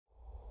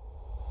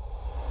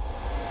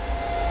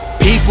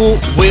people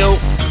will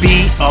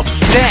be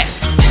upset.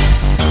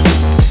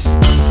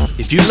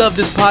 If you love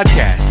this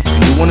podcast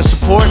and you want to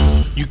support,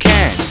 you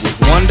can with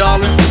 $1,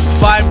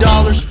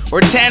 $5, or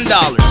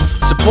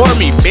 $10. Support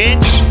me,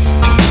 bitch.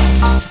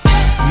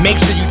 Make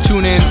sure you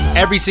tune in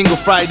every single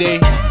Friday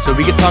so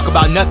we can talk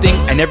about nothing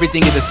and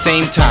everything at the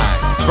same time.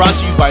 Brought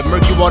to you by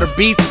Murky Water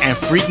Beats and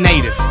Freak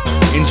Native.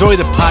 Enjoy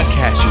the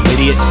podcast, you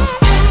idiot.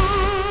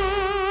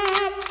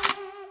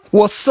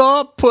 What's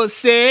up,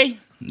 pussy?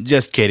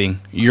 Just kidding,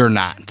 you're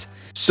not.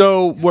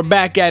 So, we're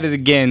back at it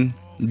again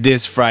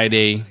this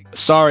Friday.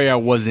 Sorry I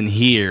wasn't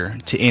here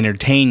to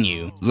entertain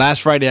you.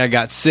 Last Friday I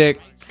got sick.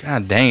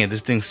 God dang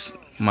it,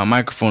 my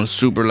microphone's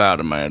super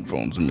loud in my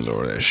headphones. Let me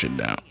lower that shit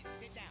down.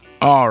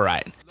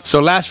 Alright, so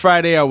last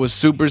Friday I was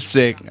super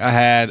sick. I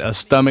had a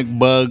stomach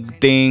bug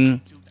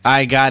thing.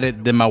 I got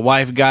it, then my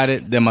wife got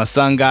it, then my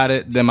son got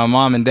it, then my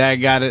mom and dad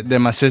got it,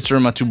 then my sister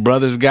and my two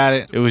brothers got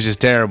it. It was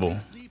just terrible.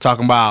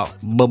 Talking about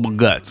bubble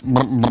guts.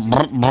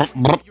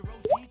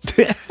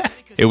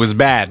 It was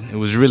bad. It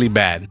was really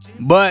bad.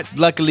 But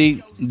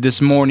luckily, this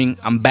morning,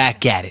 I'm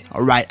back at it.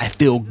 All right, I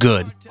feel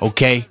good.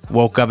 Okay,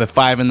 woke up at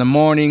 5 in the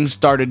morning,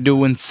 started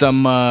doing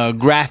some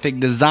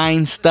graphic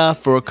design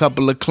stuff for a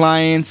couple of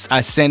clients.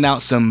 I sent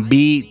out some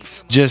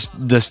beats, just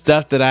the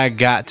stuff that I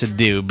got to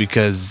do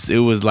because it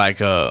was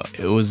like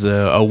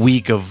a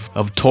week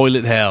of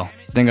toilet hell.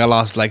 I think I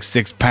lost like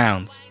 6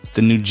 pounds.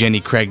 The new Jenny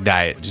Craig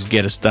diet. Just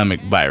get a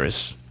stomach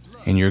virus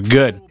and you're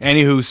good.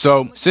 Anywho,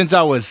 so since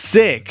I was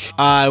sick,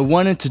 I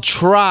wanted to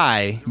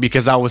try,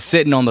 because I was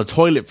sitting on the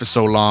toilet for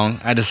so long,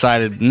 I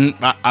decided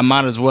I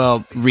might as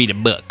well read a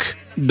book.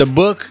 The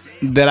book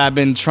that I've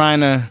been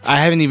I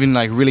haven't even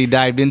like really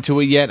dived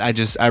into it yet.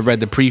 I read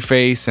the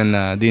preface and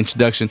the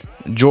introduction.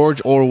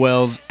 George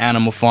Orwell's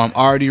Animal Farm.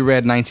 Already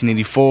read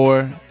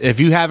 1984. If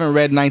you haven't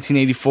read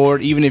 1984,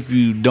 even if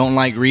you don't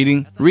like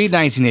reading, read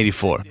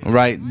 1984,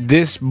 right?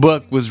 This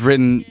book was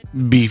written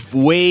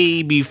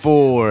way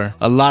before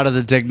a lot of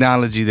the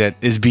technology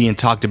that is being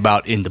talked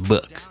about in the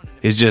book.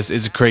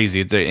 It's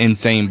crazy. It's an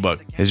insane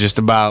book. It's just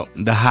about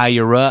the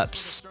higher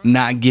ups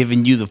not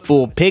giving you the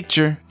full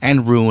picture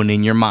and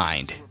ruining your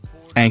mind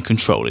and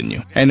controlling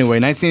you.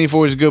 Anyway,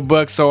 1984 is a good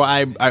book, so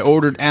I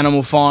ordered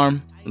Animal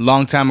Farm a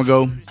long time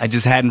ago. I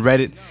just hadn't read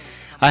it.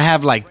 I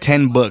have like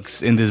 10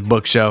 books in this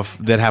bookshelf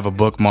that have a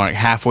bookmark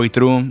halfway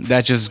through them.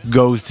 That just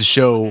goes to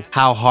show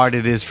how hard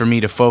it is for me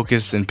to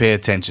focus and pay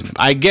attention.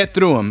 I get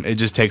through them, it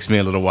just takes me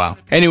a little while.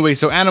 Anyway,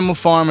 so Animal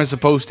Farm is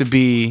supposed to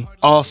be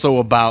also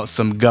about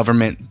some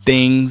government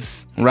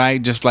things, right?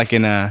 Just like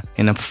in a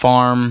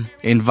farm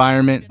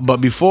environment. But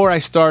before I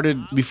start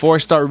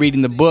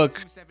reading the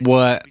book,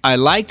 what I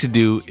like to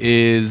do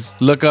is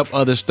look up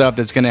other stuff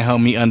that's going to help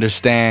me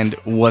understand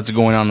what's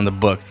going on in the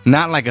book.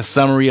 Not like a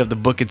summary of the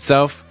book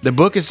itself. The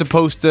book is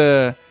supposed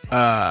to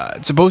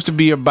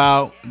be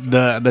about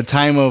the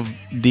time of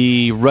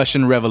the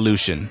Russian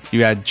Revolution.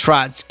 You had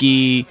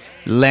Trotsky,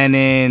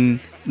 Lenin,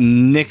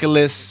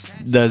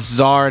 the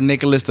Tsar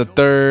Nicholas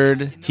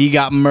III. He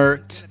got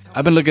murked.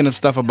 I've been looking up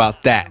stuff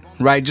about that,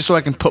 right? Just so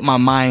I can put my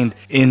mind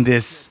in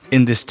this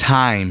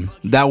time.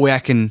 That way I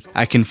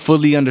can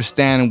fully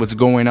understand what's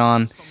going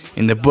on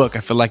in the book.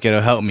 I feel like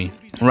it'll help me,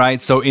 right?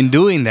 So in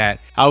doing that,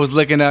 I was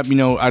looking up,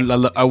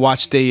 I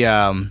watched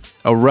a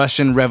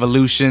Russian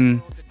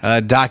Revolution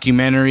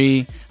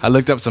documentary. I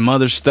looked up some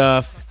other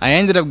stuff. I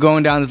ended up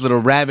going down this little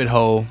rabbit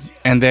hole,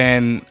 and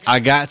then I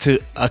got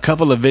to a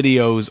couple of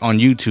videos on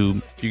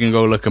YouTube. You can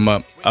go look them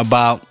up.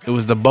 It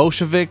was the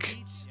Bolshevik.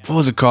 What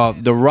was it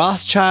called? The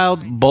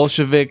Rothschild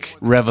Bolshevik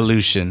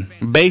Revolution.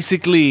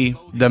 Basically,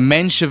 the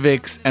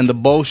Mensheviks and the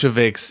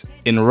Bolsheviks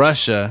in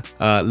Russia,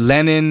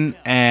 Lenin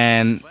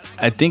and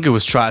I think it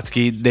was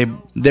Trotsky,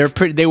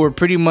 they were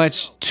pretty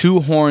much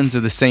two horns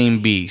of the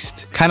same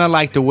beast. Kind of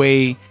like the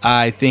way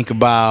I think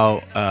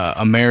about but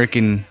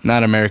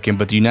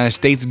the United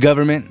States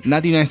government.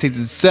 Not the United States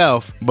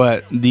itself,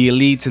 but the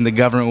elites and the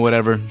government,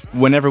 whatever.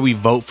 Whenever we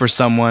vote for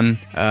someone,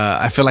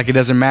 I feel like it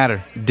doesn't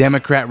matter.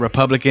 Democrat,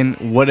 Republican,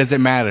 what does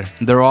it matter?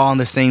 They're all on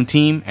the same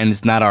team, and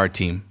it's not our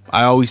team.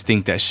 I always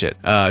think that shit.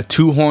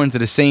 Two horns of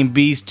the same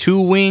beast,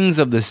 two wings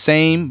of the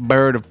same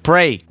bird of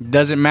prey.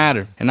 Doesn't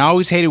matter. And I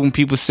always hate it when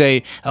people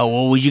say,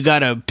 oh, well, you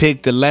gotta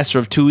pick the lesser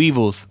of two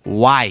evils.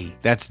 Why?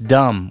 That's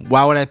dumb.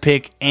 Why would I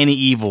pick any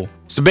evil?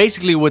 So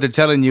basically what they're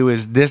telling you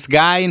is this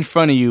guy in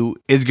front of you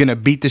is gonna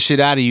beat the shit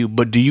out of you,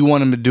 but do you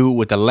want him to do it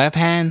with the left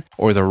hand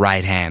or the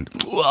right hand?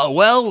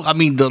 Well, I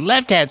mean, the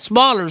left hand's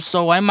smaller,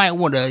 so I might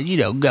want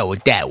to, go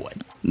with that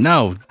one.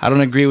 No, I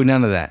don't agree with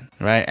none of that,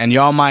 right? And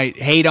y'all might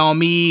hate on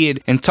me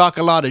and talk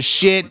a lot of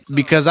shit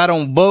because I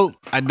don't vote.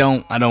 I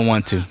don't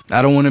want to.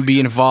 I don't want to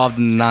be involved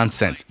in the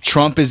nonsense.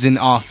 Trump is in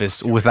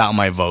office without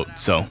my vote,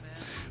 so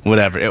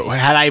whatever.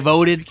 Had I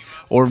voted,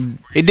 or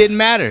it didn't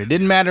matter. It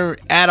didn't matter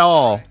at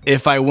all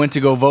if I went to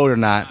go vote or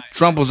not.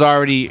 Trump was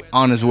already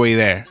on his way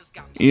there.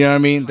 You know what I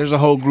mean? There's a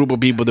whole group of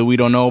people that we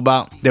don't know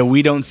about, that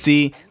we don't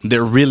see,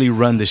 that really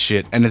run the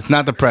shit. And it's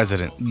not the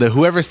president.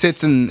 Whoever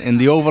sits in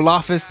the Oval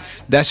Office,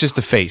 that's just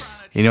the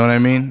face. You know what I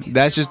mean?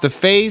 That's just the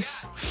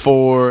face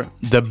for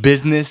the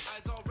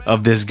business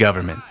of this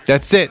government.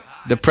 That's it.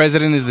 The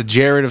president is the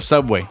Jared of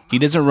Subway. He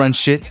doesn't run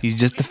shit. He's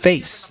just the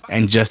face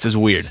and just as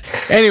weird.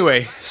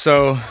 Anyway,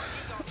 so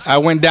I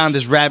went down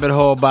this rabbit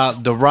hole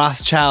about the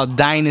Rothschild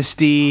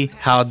dynasty,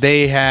 how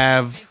they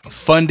have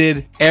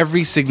funded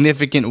every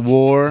significant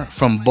war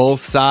from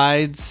both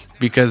sides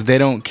because they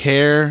don't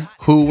care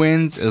who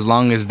wins as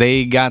long as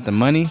they got the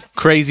money.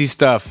 Crazy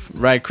stuff,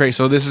 right? Crazy.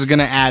 So this is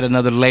gonna add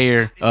another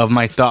layer of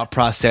my thought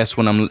process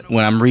when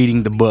I'm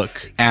reading the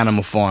book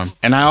Animal Farm.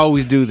 And I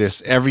always do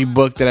this. Every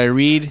book that I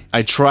read,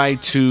 I try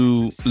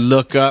to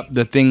look up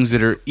the things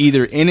that are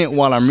either in it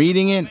while I'm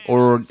reading it,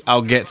 or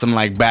I'll get some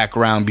like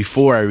background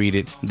before I read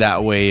it.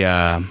 That way,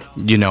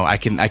 I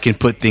can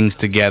put things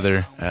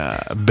together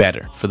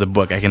better for the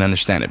book. I can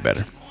understand it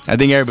better. I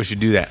think everybody should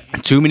do that.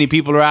 Too many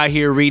people are out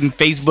here reading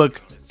Facebook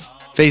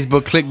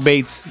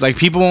clickbaits. Like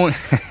people won't.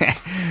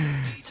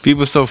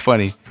 People are so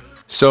funny.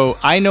 So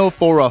I know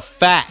for a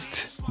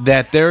fact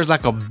that there's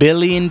like 1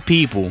 billion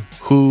people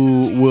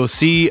who will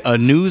see a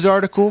news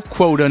article,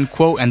 quote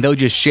unquote, and they'll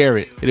just share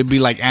it. It'll be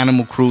like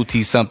animal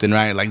cruelty something,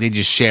 right? Like they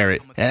just share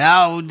it.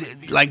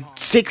 And like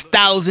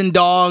 6,000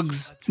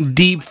 dogs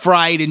deep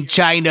fried in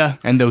China,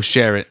 and they'll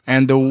share it.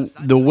 And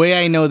the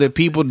way I know that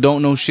people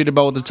don't know shit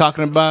about what they're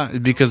talking about is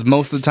because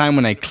most of the time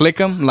when I click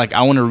them, like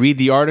I want to read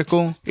the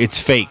article, it's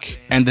fake.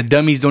 And the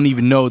dummies don't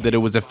even know that it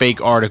was a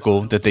fake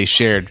article that they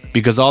shared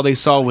because all they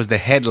saw was the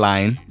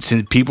headline.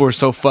 Since people are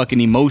so fucking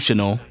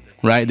emotional,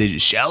 right? They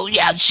just shout,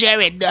 yeah,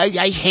 share it.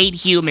 I hate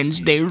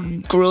humans. They're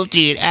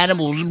cruelty and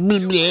animals.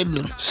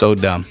 So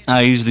dumb.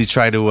 I usually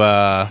try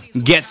to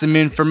get some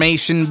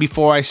information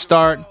before I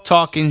start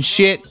talking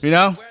shit, you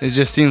know? It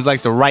just seems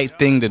like the right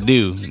thing to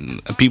do.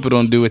 People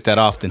don't do it that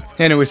often.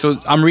 Anyway, so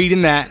I'm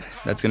reading that.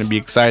 That's going to be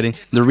exciting.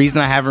 The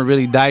reason I haven't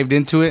really dived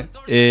into it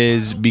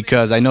is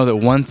because I know that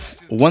once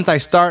I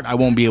start, I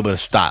won't be able to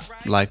stop.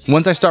 Like,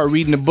 once I start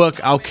reading the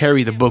book, I'll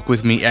carry the book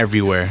with me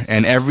everywhere.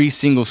 And every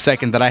single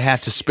second that I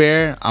have to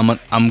spare,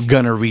 I'm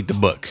gonna read the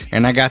book.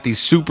 And I got these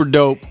super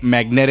dope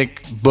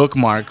magnetic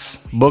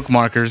bookmarks,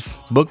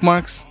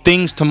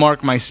 things to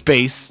mark my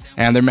space.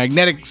 And they're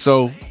magnetic,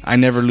 so I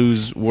never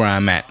lose where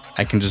I'm at.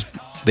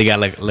 They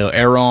got like a little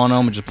arrow on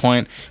them, just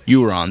point,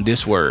 you were on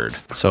this word.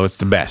 So it's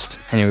the best.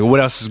 Anyway, what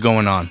else is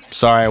going on?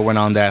 Sorry I went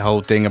on that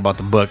whole thing about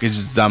the book. It's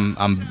just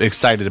I'm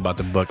excited about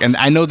the book. And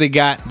I know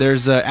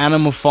there's an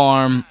Animal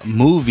Farm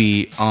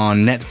movie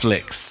on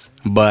Netflix,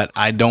 but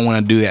I don't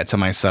want to do that to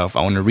myself.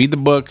 I want to read the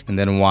book and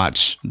then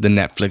watch the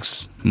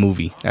Netflix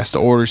movie. That's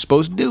the order you're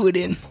supposed to do it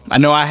in. I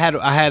know I had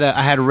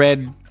read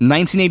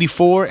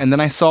 1984 and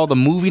then I saw the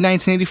movie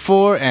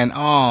 1984, and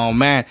oh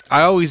man,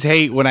 I always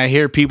hate when I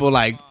hear people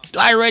like,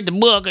 I read the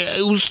book,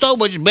 it was so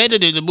much better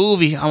than the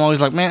movie. I'm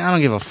always like, man, I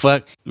don't give a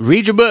fuck.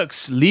 Read your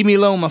books, leave me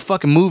alone with my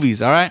fucking movies,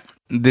 alright?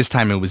 This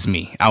time it was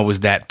me. I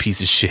was that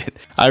piece of shit.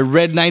 I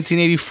read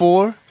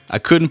 1984, I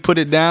couldn't put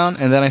it down,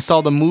 and then I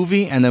saw the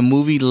movie, and the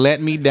movie let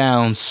me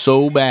down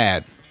so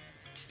bad.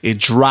 It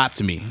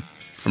dropped me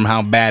from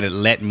how bad it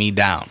let me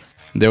down.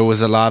 There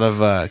was a lot of,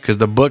 because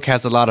the book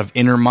has a lot of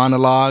inner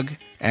monologue,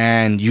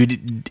 and you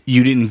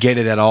didn't get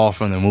it at all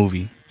from the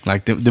movie.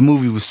 Like, the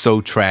movie was so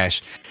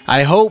trash.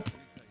 I hope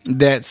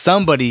that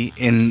somebody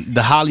in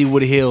the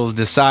Hollywood Hills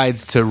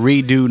decides to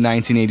redo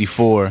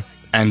 1984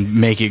 and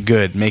make it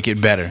good, make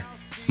it better,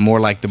 more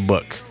like the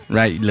book,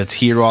 right? Let's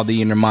hear all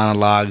the inner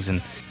monologues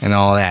and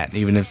all that,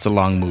 even if it's a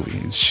long movie.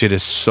 This shit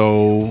is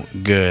so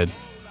good,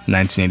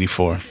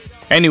 1984.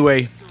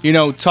 Anyway,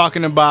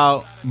 talking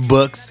about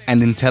books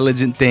and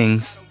intelligent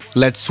things,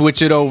 let's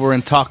switch it over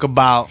and talk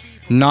about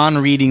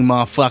non-reading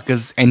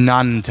motherfuckers and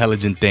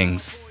non-intelligent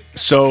things.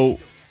 So,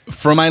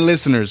 for my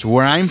listeners,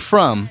 where I'm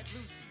from,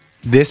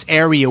 this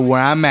area where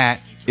I'm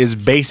at is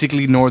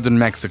basically northern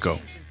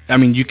Mexico. I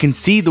mean, you can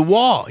see the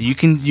wall. You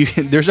can.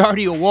 There's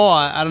already a wall.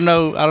 I don't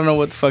know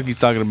what the fuck he's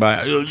talking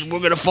about. We're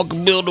gonna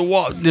fucking build a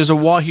wall. There's a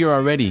wall here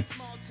already.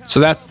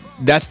 So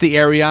that's the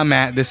area I'm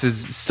at. This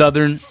is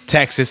southern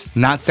Texas,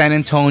 not San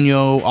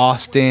Antonio,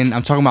 Austin.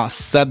 I'm talking about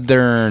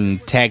southern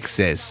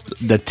Texas,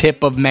 the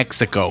tip of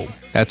Mexico.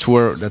 That's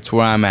where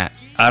I'm at.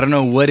 I don't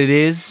know what it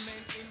is.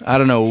 I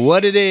don't know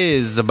what it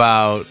is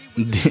about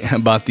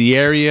the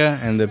area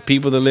and the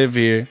people that live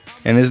here.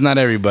 And it's not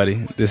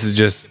everybody. This is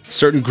just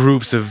certain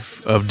groups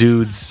of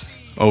dudes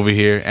over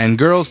here. And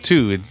girls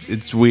too.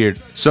 It's weird.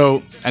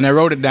 So, and I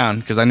wrote it down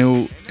because I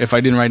knew if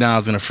I didn't write down I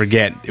was going to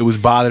forget. It was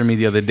bothering me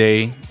the other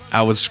day.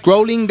 I was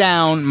scrolling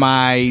down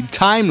my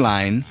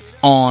timeline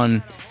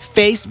on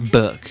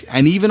Facebook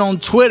and even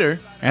on Twitter.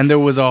 And there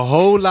was a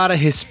whole lot of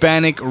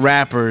Hispanic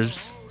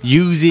rappers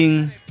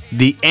using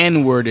the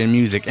N-word in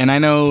music. And I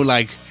know,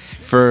 like,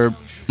 for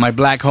my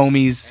black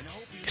homies,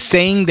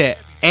 saying that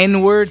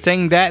N-word,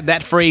 saying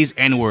that phrase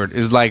N-word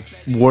is like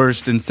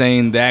worse than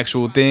saying the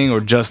actual thing or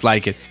just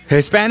like it.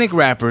 Hispanic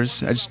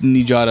rappers, I just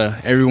need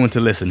everyone to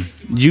listen,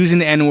 using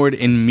the N-word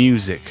in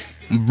music.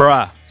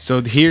 Bruh.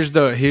 So here's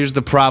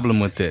the problem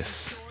with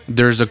this.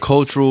 There's a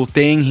cultural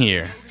thing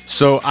here.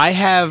 So I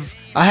have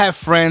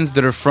friends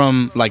that are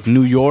from like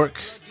New York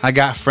I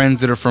got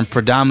friends that are from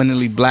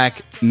predominantly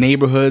black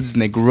neighborhoods,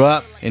 and they grew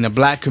up in a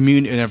black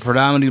community, in a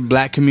predominantly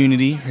black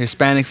community,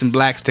 Hispanics and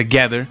blacks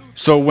together.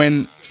 So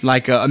when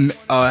like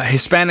a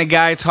Hispanic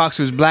guy talks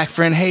to his black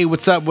friend, hey,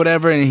 what's up,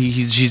 whatever, and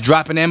he's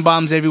dropping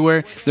M-bombs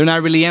everywhere, they're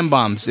not really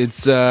M-bombs.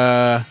 It's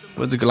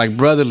what's it like,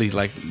 brotherly,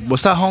 like,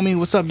 what's up, homie,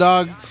 what's up,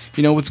 dog,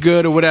 you know, what's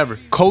good, or whatever.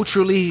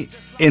 Culturally,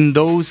 in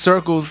those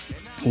circles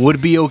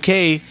would be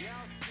okay,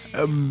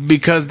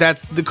 because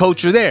that's the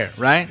culture there,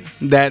 right?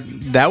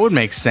 That would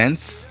make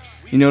sense,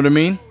 you know what I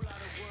mean?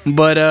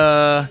 But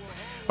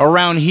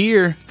around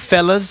here,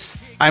 fellas,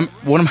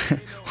 one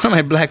of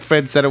my black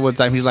friends said it one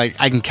time. He's like,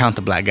 I can count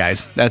the black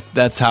guys.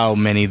 That's how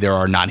many there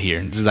are not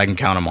here. Just I can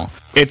count them all.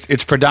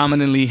 It's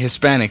predominantly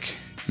Hispanic,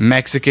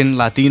 Mexican,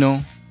 Latino.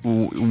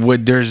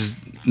 There's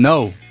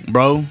no,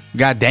 bro.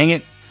 God dang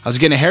it. I was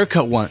getting a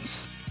haircut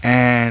once,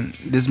 and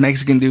this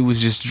Mexican dude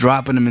was just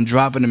dropping them and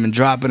dropping them and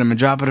dropping them and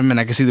dropping them, and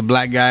I could see the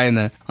black guy on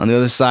the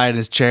other side of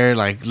his chair,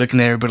 like looking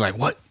at everybody like,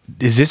 what?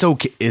 Is this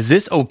okay? Is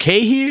this okay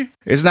here?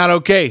 It's not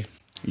okay.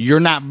 You're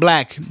not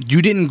black.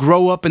 You didn't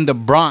grow up in the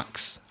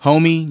Bronx,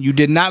 homie. You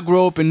did not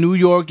grow up in New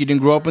York. You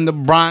didn't grow up in the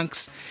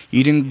Bronx.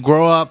 You didn't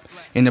grow up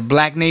in a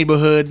black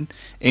neighborhood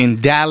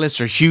in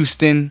Dallas or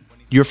Houston.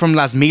 You're from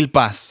Las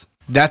Milpas.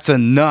 That's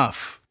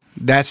enough.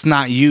 That's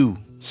not you.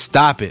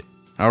 Stop it.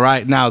 All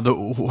right. Now,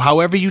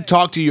 however you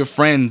talk to your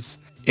friends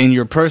in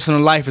your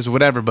personal life is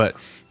whatever. But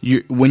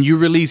when you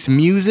release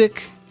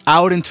music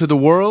out into the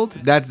world,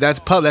 that's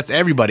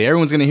everybody.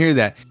 Everyone's gonna hear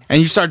that. And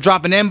you start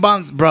dropping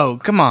M-bombs, bro.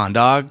 Come on,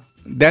 dog.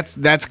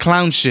 That's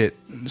clown shit.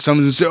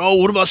 Someone's gonna say, oh,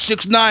 what about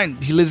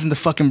 6ix9ine? He lives in the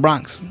fucking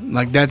Bronx.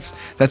 Like that's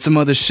some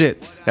other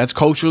shit. That's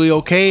culturally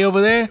okay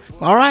over there.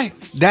 All right,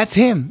 that's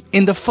him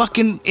in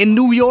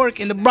New York,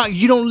 in the Bronx.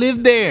 You don't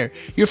live there.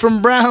 You're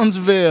from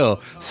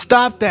Brownsville.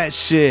 Stop that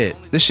shit.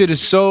 This shit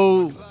is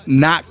so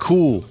not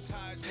cool.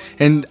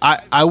 And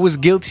I was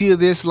guilty of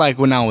this like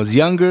when I was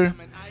younger.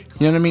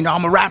 You know what I mean? Oh,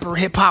 I'm a rapper,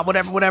 hip hop,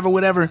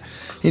 whatever.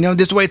 You know,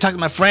 this is the way I talk to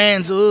my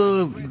friends.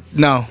 Ooh.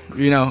 No,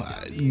 you know,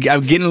 I'm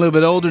getting a little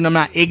bit older and I'm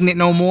not ignorant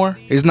no more.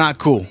 It's not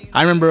cool.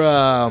 I remember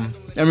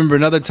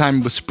another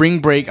time with spring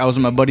break. I was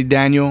with my buddy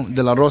Daniel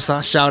De La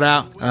Rosa. Shout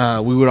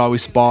out. We would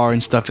always spar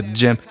and stuff at the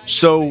gym.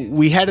 So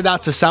we headed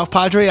out to South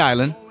Padre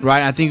Island,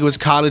 right? I think it was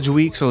college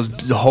week, so it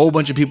was a whole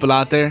bunch of people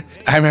out there.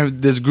 I remember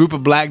this group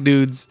of black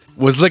dudes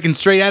was looking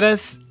straight at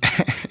us,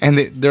 and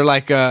they're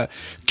like,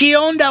 "¿Qué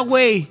onda,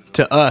 way?"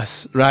 to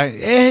us, right?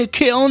 Hey,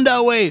 ¿qué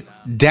onda, way?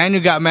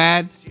 Daniel got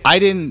mad. I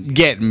didn't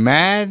get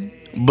mad,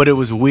 but it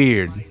was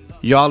weird.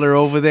 Y'all are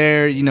over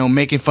there, you know,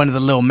 making fun of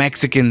the little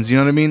Mexicans, you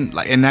know what I mean?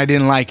 Like, and I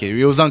didn't like it.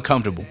 It was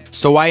uncomfortable.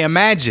 So I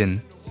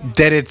imagine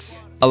that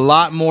it's a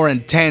lot more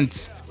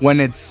intense when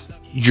it's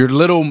your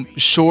little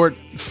short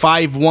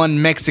 5'1"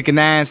 Mexican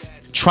ass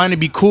trying to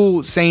be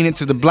cool, saying it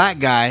to the black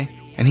guy,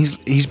 and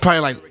he's probably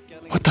like,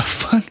 what the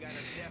fuck?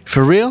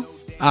 For real?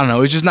 I don't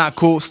know. It's just not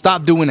cool.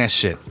 Stop doing that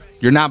shit.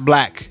 You're not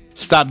black.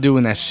 Stop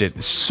doing that shit.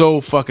 It's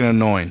so fucking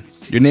annoying.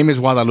 Your name is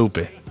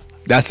Guadalupe.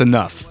 That's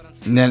enough.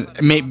 And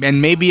then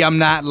maybe I'm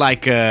not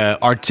like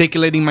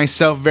articulating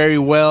myself very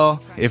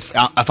well. If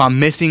I'm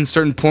missing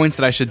certain points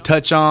that I should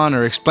touch on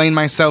or explain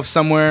myself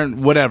somewhere,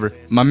 whatever.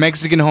 My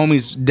Mexican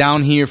homies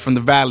down here from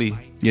the valley,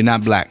 you're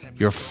not black.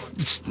 You're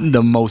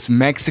the most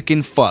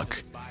Mexican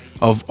fuck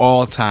of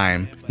all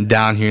time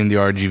down here in the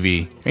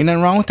RGV. Ain't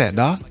nothing wrong with that,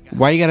 dog.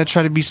 Why you gotta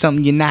try to be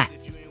something you're not?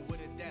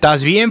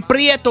 Estás bien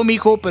prieto,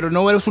 mijo, pero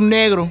no eres un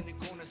negro.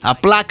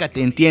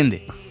 Aplácate,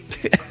 entiende?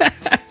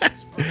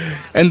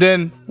 And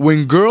then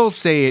when girls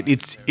say it,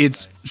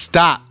 it's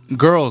stop.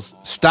 Girls,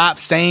 stop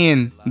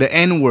saying the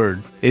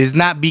N-word. It is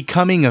not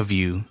becoming of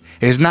you.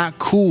 It is not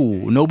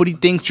cool. Nobody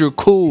thinks you're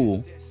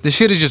cool. This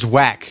shit is just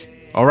whack.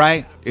 All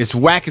right? It's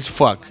whack as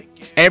fuck.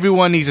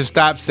 Everyone needs to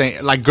stop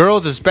saying, like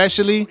girls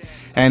especially,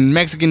 and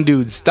Mexican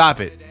dudes, stop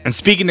it. And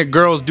speaking of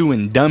girls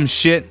doing dumb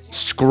shit,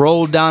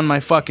 scroll down my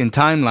fucking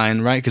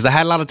timeline, right? Because I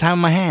had a lot of time on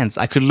my hands.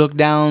 I could look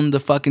down the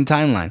fucking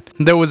timeline.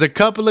 There was a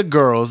couple of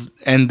girls,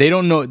 and they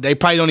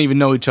probably don't even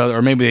know each other,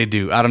 or maybe they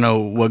do. I don't know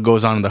what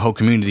goes on in the whole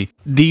community.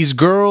 These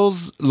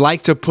girls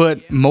like to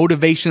put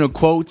motivational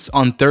quotes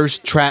on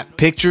thirst trap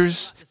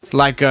pictures.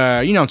 Like, you know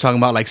what I'm talking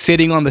about, like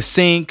sitting on the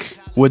sink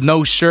with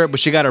no shirt, but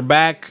she got her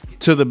back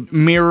to the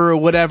mirror or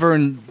whatever,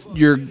 and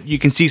you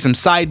can see some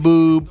side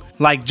boob.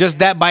 Like, just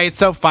that by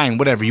itself, fine,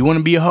 whatever. You want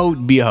to be a hoe?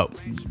 Be a hoe.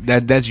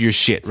 That's your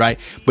shit, right?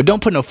 But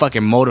don't put no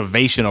fucking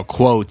motivational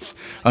quotes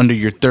under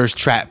your thirst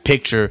trap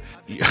picture.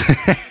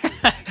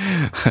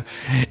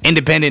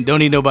 Independent, don't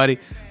need nobody.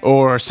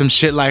 Or some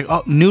shit like,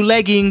 oh, new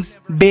leggings,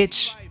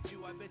 bitch.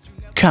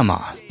 Come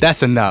on,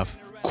 that's enough.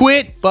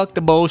 Quit, fuck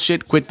the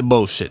bullshit, quit the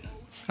bullshit.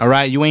 All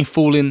right, you ain't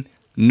fooling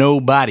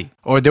nobody.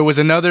 Or there was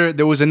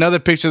another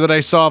picture that I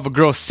saw of a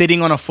girl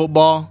sitting on a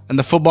football, and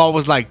the football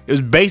was like, it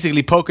was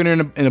basically poking her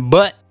in the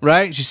butt,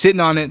 right? She's sitting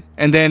on it,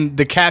 and then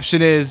the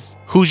caption is,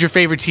 who's your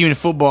favorite team in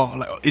football?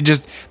 Like,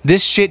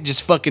 this shit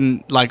just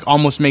fucking like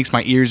almost makes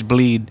my ears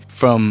bleed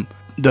from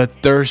the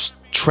thirst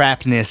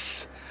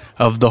trapness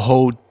of the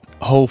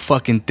whole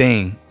fucking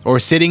thing. Or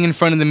sitting in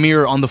front of the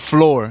mirror on the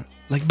floor,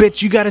 Like,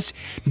 bitch,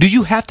 do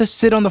you have to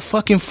sit on the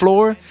fucking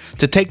floor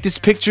to take this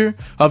picture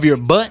of your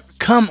butt?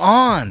 Come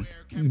on.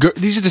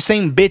 These are the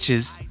same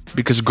bitches,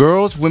 because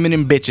girls, women,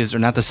 and bitches are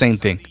not the same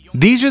thing.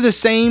 These are the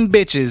same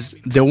bitches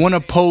that want to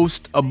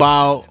post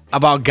about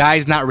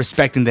guys not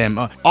respecting them.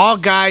 All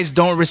guys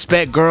don't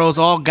respect girls.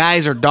 All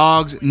guys are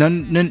dogs. No,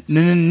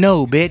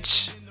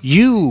 bitch.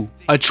 You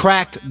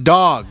attract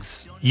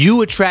dogs.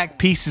 You attract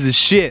pieces of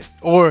shit.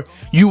 Or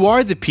you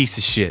are the piece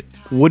of shit.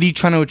 What are you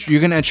trying to...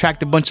 You're going to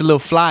attract a bunch of little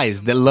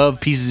flies that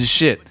love pieces of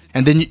shit.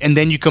 And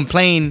then you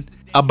complain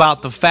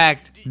about the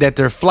fact that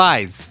they're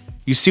flies.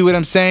 You see what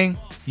I'm saying?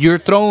 You're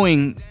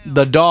throwing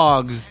the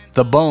dogs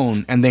the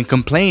bone and then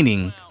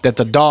complaining that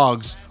the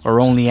dogs are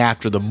only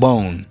after the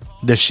bone.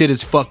 The shit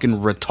is fucking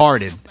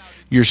retarded.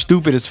 You're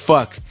stupid as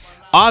fuck.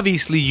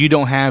 Obviously, you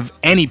don't have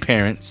any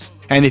parents.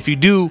 And if you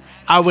do,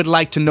 I would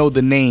like to know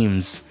the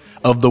names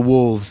of the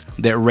wolves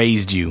that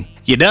raised you.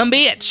 You dumb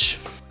bitch.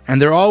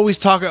 And they're always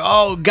talking,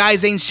 oh,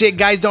 guys ain't shit.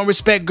 Guys don't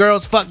respect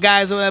girls. Fuck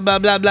guys. Blah, blah,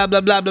 blah, blah,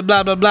 blah, blah,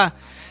 blah, blah, blah.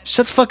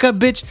 Shut the fuck up,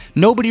 bitch.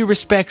 Nobody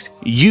respects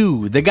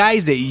you. The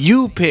guys that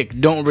you pick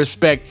don't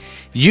respect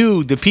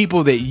you. The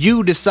people that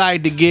you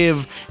decide to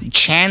give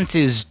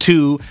chances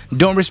to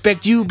don't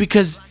respect you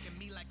because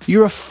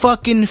you're a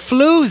fucking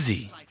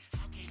floozy.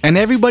 And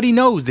everybody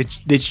knows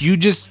that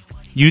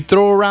you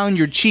throw around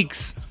your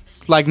cheeks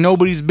like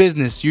nobody's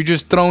business. You're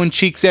just throwing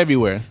cheeks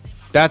everywhere.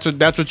 That's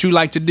what you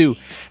like to do.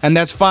 And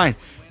that's fine.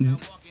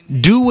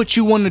 Do what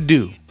you want to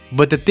do.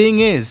 But the thing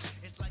is,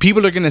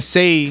 people are going to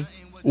say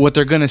what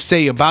they're gonna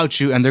say about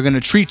you, and they're gonna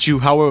treat you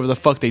however the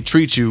fuck they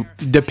treat you,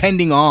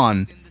 depending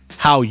on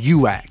how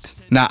you act.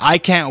 Now, I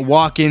can't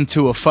walk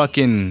into a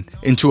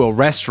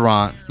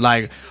restaurant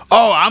like,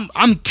 oh,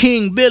 I'm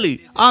King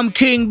Billy. I'm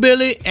King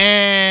Billy,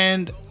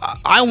 and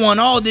I want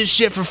all this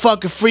shit for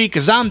fucking free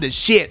because I'm the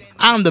shit.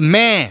 I'm the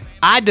man.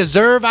 I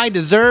deserve.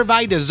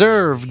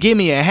 Give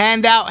me a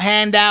handout,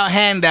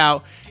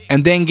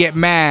 and then get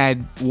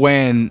mad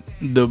when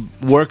the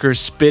workers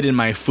spit in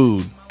my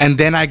food. And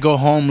then I go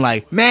home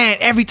like, man,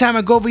 every time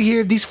I go over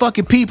here, these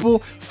fucking people,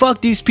 fuck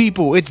these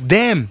people. It's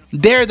them.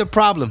 They're the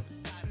problem.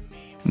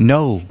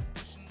 No,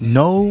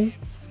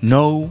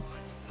 you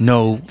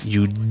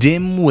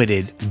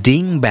dim-witted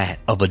dingbat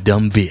of a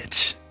dumb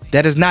bitch.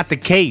 That is not the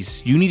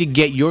case. You need to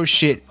get your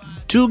shit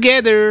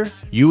together.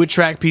 You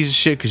attract pieces of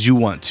shit because you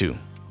want to.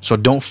 So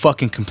don't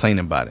fucking complain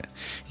about it.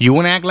 You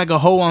want to act like a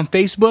hoe on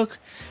Facebook?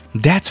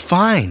 That's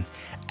fine.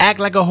 Act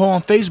like a hoe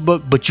on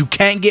Facebook, but you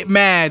can't get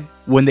mad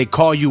when they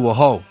call you a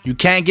hoe. You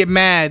can't get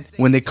mad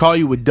when they call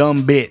you a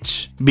dumb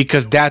bitch,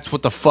 because that's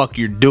what the fuck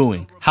you're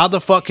doing. How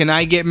the fuck can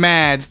I get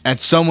mad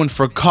at someone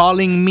for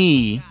calling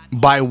me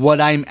by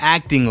what I'm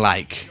acting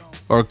like,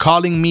 or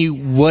calling me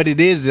what it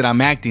is that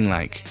I'm acting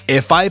like?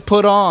 If I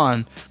put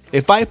on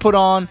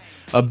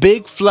a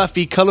big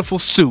fluffy colorful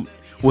suit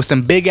with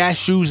some big ass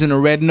shoes and a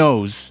red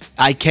nose,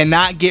 I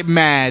cannot get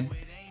mad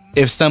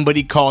if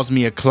somebody calls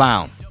me a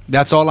clown.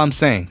 That's all I'm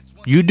saying.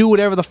 You do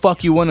whatever the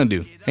fuck you want to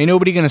do. Ain't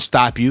nobody gonna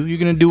stop you. You're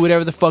gonna do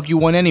whatever the fuck you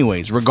want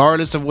anyways,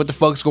 regardless of what the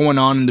fuck's going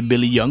on in the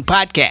Billy Young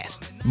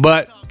podcast.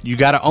 But you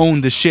gotta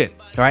own the shit.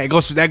 Alright,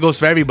 that goes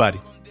for everybody.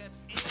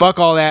 Fuck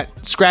all that.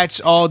 Scratch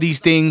all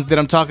these things that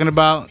I'm talking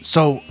about.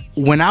 So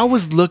when I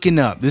was looking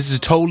up, this is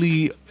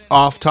totally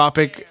off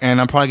topic, and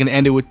I'm probably gonna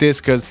end it with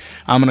this because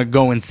I'm gonna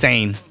go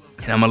insane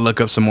and I'm gonna look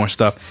up some more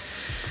stuff.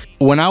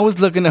 When I was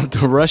looking up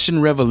the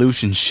Russian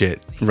Revolution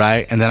shit,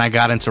 right? And then I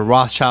got into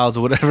Rothschilds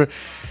or whatever.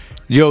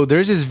 Yo,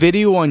 there's this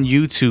video on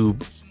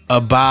YouTube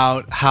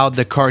about how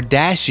the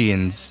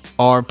Kardashians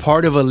are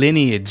part of a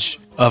lineage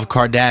of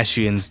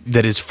Kardashians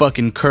that is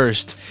fucking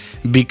cursed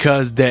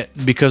because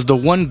the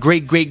one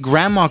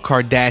great-great-grandma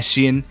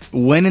Kardashian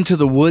went into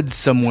the woods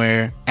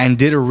somewhere and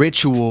did a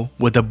ritual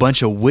with a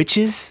bunch of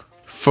witches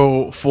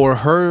for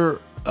her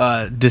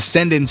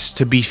descendants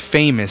to be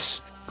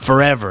famous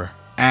forever.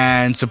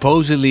 And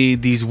supposedly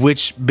these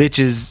witch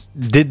bitches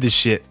did the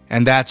shit,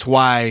 and that's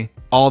why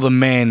all the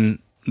men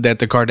that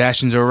the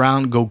Kardashians are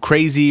around go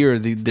crazy, or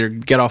they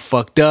get all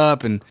fucked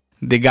up and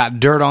they got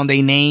dirt on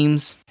their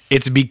names.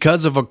 It's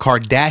because of a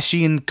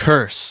Kardashian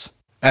curse.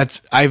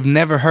 I've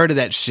never heard of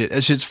that shit.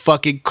 That shit's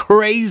fucking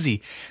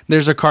crazy.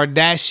 There's a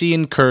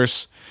Kardashian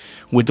curse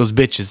with those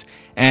bitches.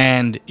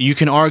 And you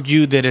can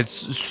argue that it's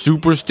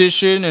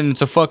superstition and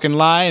it's a fucking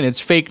lie and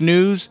it's fake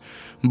news.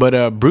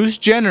 But Bruce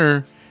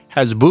Jenner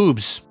has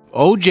boobs.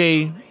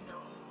 OJ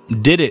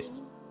did it.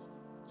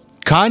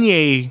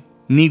 Kanye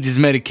needs his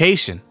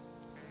medication.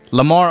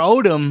 Lamar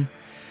Odom,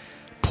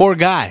 poor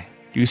guy.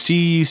 You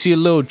see a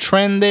little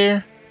trend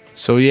there?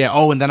 So yeah,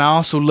 and then I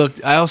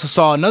also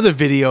saw another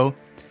video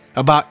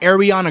about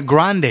Ariana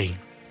Grande,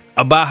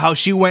 about how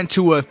she went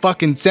to a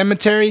fucking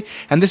cemetery,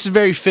 and this is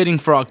very fitting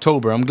for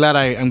October. I'm glad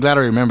I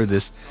remember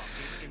this.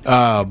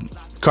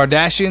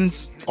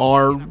 Kardashians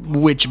are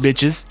witch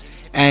bitches,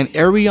 and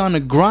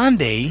Ariana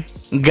Grande,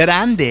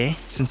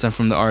 since I'm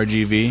from the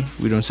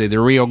RGV, we don't say the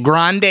Rio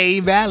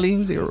Grande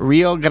Valley,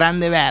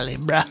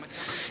 bruh.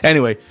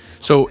 Anyway,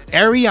 so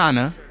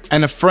Ariana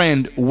and a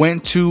friend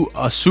went to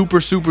a super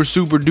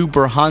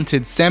duper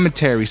haunted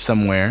cemetery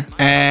somewhere,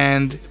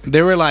 and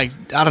they were like,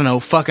 I don't know,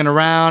 fucking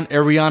around.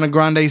 Ariana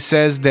Grande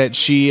says that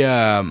she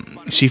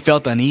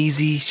felt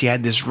uneasy. She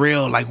had this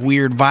real like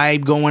weird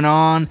vibe going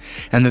on,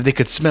 and that they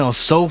could smell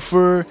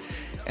sulfur,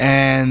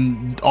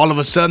 and all of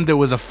a sudden there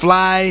was a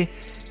fly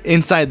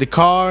inside the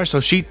car, so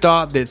she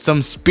thought that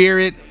some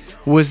spirit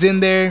was in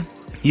there.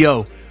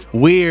 Yo,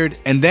 weird.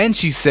 And then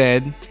she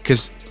said,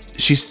 because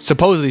she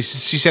supposedly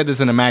she said this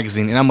in a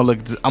magazine, and I'm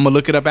gonna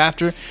look it up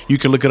after. You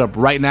can look it up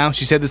right now.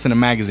 She said this in a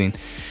magazine,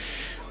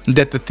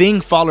 that the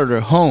thing followed her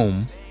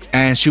home,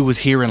 and she was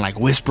hearing like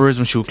whispers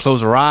when she would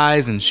close her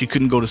eyes, and she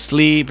couldn't go to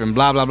sleep, and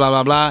blah blah blah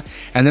blah blah.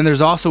 And then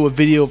there's also a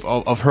video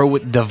of her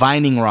with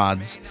divining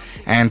rods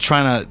and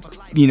trying to,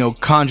 you know,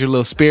 conjure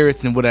little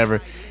spirits and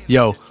whatever.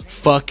 Yo,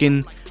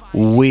 fucking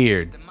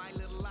weird.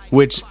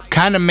 Which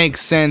kind of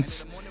makes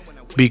sense,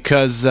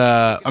 because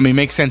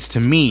makes sense to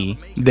me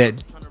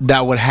that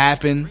would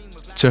happen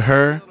to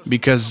her,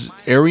 because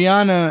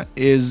Ariana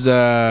is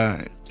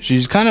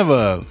she's kind of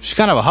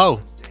a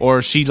hoe,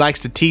 or she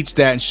likes to teach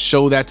that and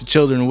show that to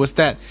children. What's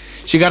that?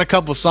 She got a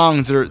couple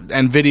songs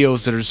and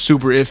videos that are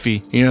super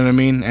iffy, you know what I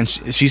mean? And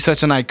she's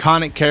such an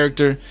iconic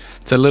character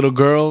to little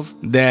girls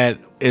that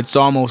it's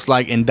almost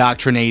like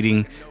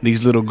indoctrinating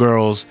these little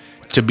girls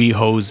to be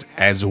hoes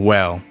as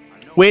well,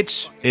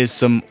 which is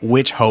some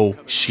witch hoe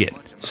shit.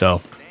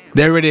 So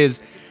there it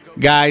is,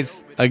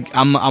 guys.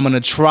 I'm gonna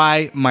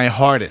try my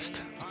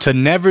hardest to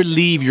never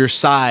leave your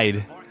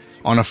side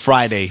on a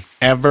Friday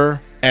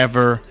ever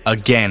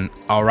again.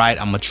 All right,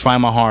 I'm gonna try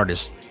my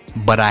hardest,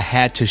 but I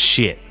had to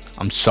shit.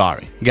 I'm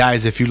sorry,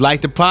 guys. If you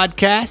like the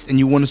podcast and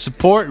you want to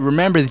support,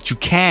 remember that you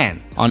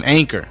can on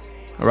Anchor.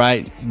 All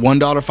right, $1,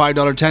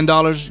 $5,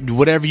 $10,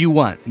 whatever you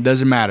want. It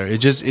doesn't matter. It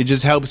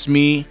just helps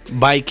me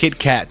buy Kit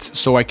Kats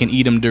so I can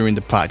eat them during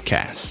the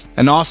podcast.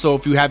 And also,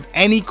 if you have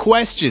any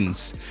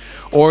questions,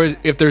 or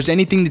if there's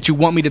anything that you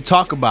want me to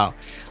talk about,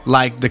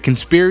 like the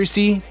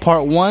conspiracy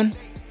part 1,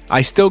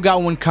 I still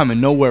got one coming.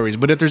 No worries.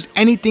 But if there's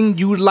anything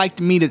you would like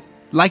me to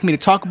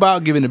talk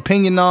about, give an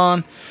opinion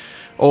on,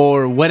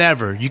 or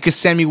whatever, you can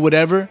send me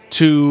whatever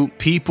to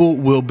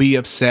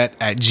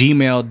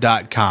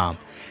peoplewillbeupset@gmail.com.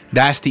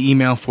 That's the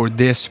email for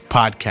this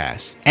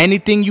podcast.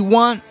 Anything you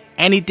want,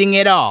 anything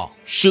at all,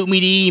 shoot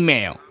me the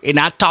email and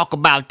I'll talk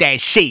about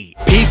that shit.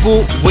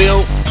 People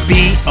will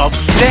be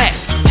upset.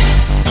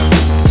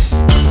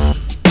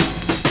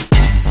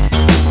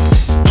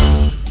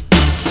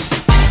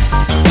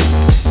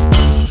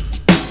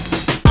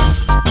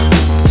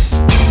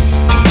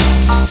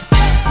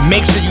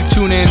 Make sure you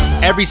tune in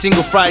every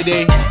single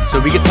Friday so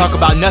we can talk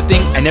about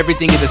nothing and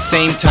everything at the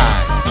same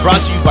time.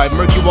 Brought to you by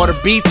Murky Water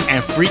Beats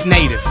and Freak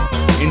Native.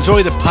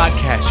 Enjoy the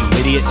podcast, you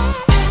idiot.